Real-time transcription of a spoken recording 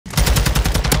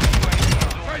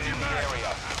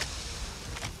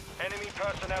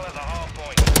personnel at the hard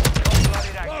point.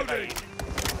 Cold-blooded activated.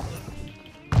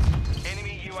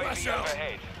 Enemy UAV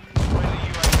overhead.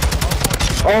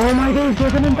 Oh my god,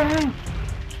 çekilin be.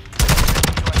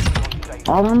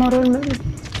 Adamlar ölmedi.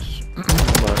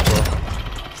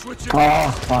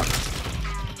 Ah, fuck.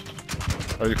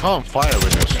 Oh, you can't fire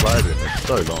when you're sliding, it's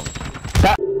so long.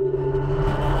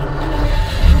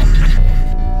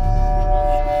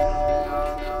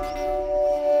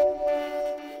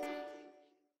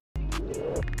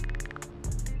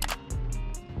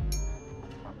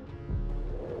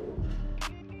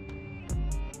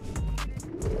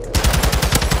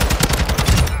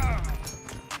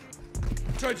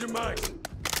 Change your mind.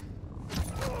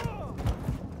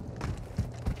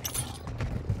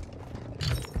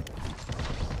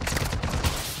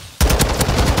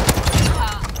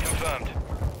 Confirmed.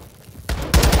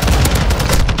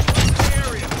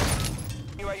 Area.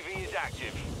 UAV is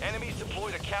active. Enemies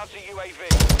deployed a counter UAV.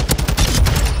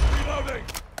 Reloading.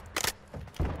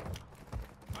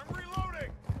 I'm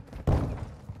reloading.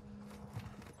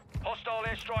 Hostile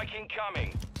airstrike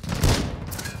incoming.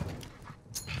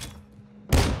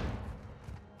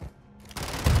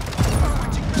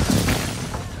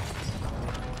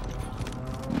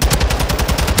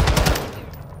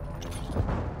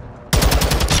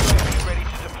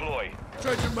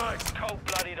 Change your mind.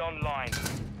 Cold-blooded online.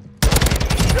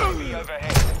 UAV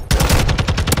overhead.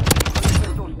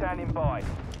 Missile standing by.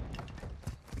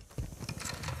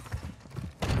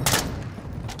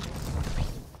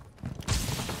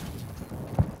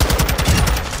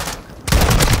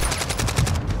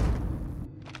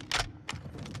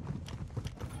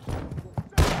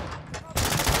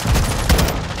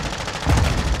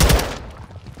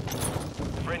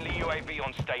 Friendly UAV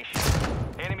on station.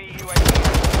 Enemy UAV.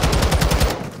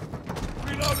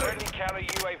 Friendly counter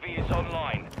UAV is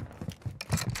online.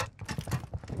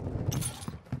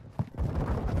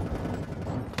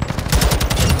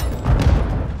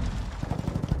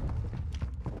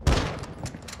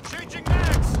 Changing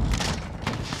mags.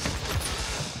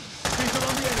 People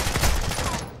on the enemy.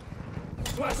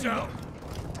 Flash out.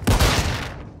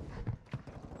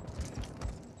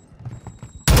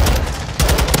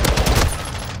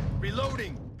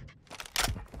 Reloading.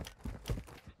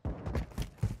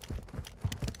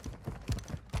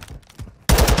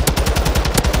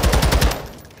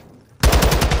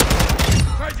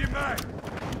 Changing mag.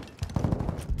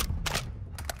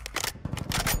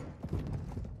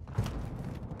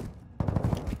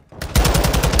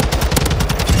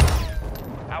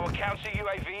 Our counter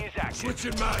UAV is active.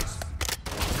 Switching mags.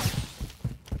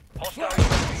 Hostile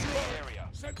UAV in the area.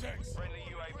 Semtex. Friendly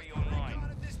UAV online.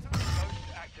 Ghost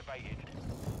activated.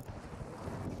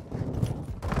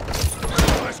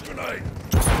 Flash grenade.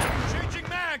 Changing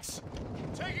mags.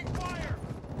 Taking fire.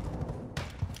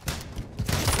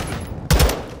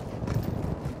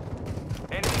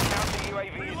 Enemy counter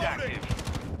UAV is active.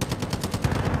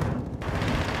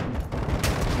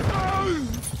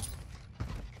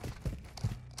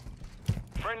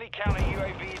 Friendly counter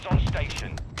UAV is on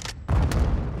station.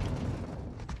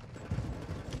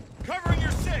 Covering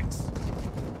your six.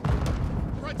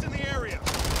 Threats in the area.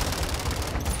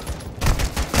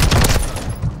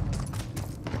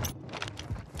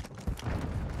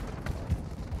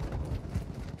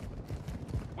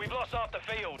 We've lost half the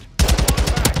field.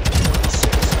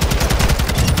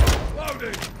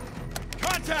 Loading.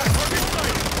 Contact. Target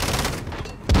sighted.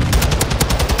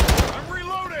 I'm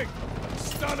reloading.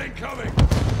 Stun incoming.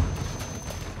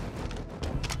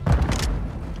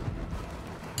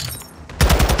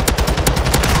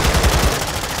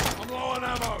 I'm low on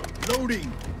ammo.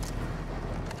 Loading.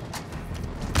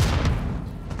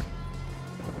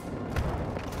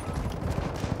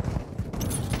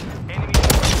 Enemy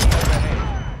UAV overhead.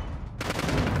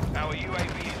 Our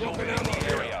UAV is orbiting the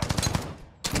area.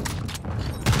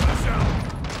 Flash out.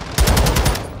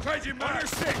 Changing mag. On your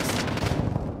six.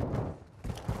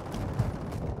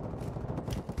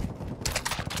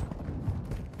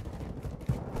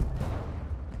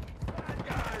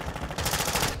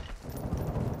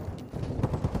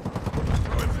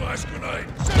 Throwing flash grenade.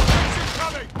 Semtex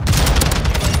incoming.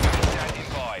 Standing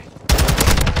by.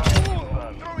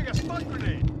 Throwing a stun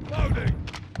grenade. Loading.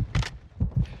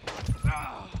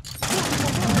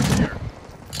 Here.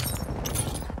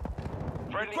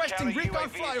 Friendly Requesting counter recon UAV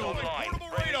is flyover. online. Portable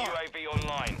Friendly radar. UAV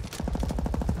online.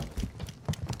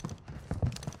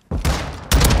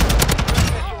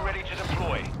 Missile ready to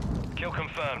deploy. Kill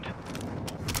confirmed.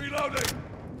 Reloading.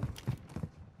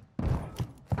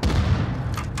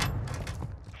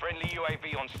 Friendly UAV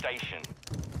on station.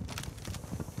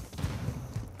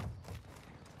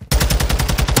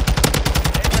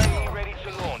 SAE ready to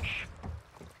launch.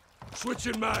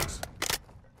 Switching mags.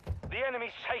 The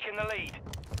enemy's taken the lead.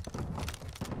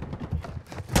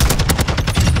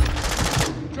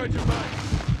 Changing mags.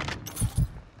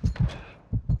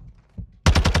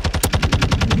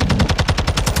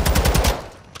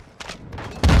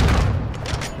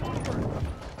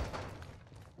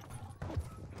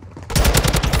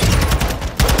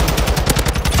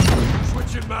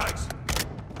 Switching mags.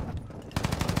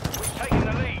 We've taken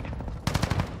the lead.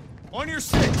 On your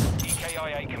six.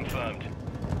 EKIA confirmed.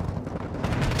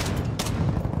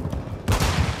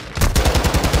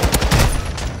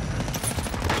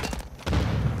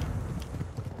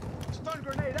 Stun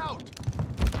grenade out.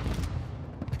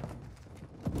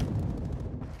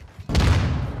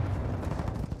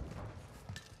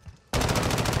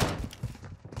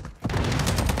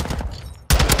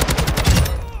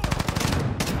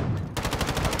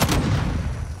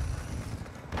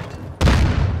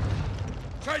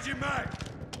 Changing mag.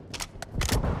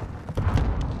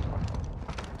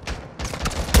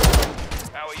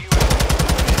 How are you?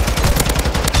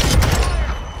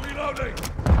 Reloading.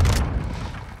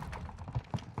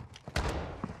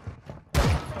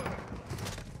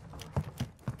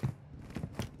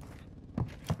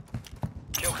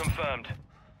 Kill confirmed.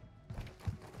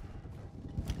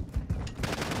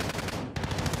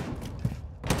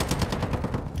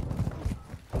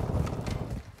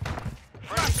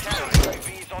 Friendly counter UAV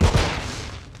is on the way.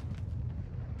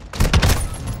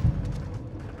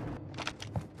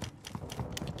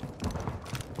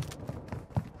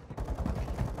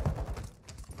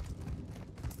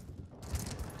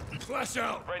 Flash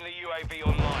out. Friendly UAV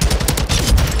online.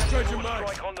 Changing Force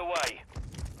mags. strike on the way.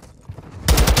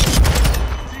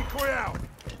 Decoy out.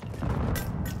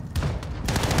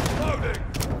 Loading.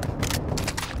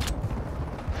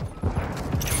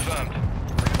 Confirmed.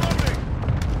 Reloading.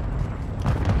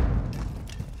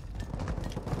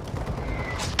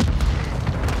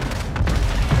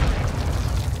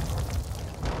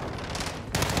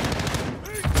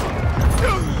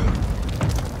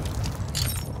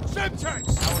 Semtex.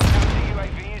 Our counter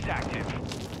UAV is active.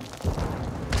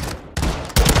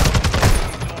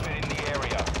 Orbit in the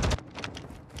area.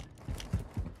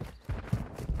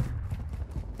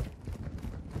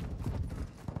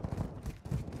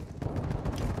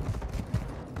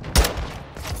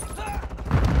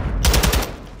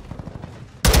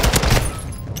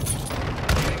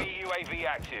 Enemy UAV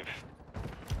active.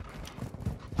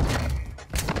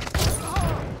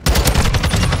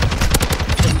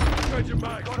 Changing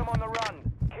mag. Got him on the run.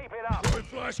 Keep it up. Throwing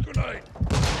flash grenade.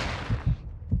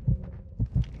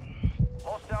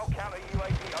 Hostile counter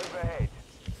UAV overhead.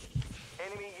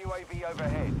 Enemy UAV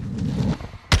overhead.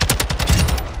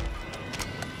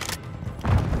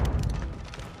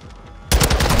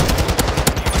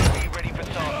 UAV ready for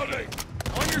target. Reloading.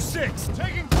 On your six.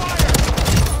 Taking fire.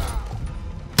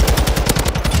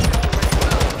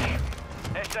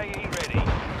 SAE ready.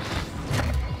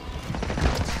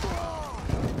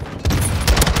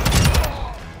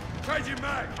 Changing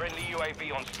mag. Friendly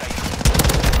UAV on station.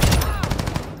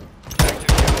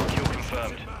 Active kill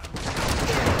confirmed.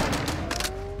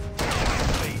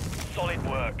 Complete. Solid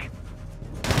work.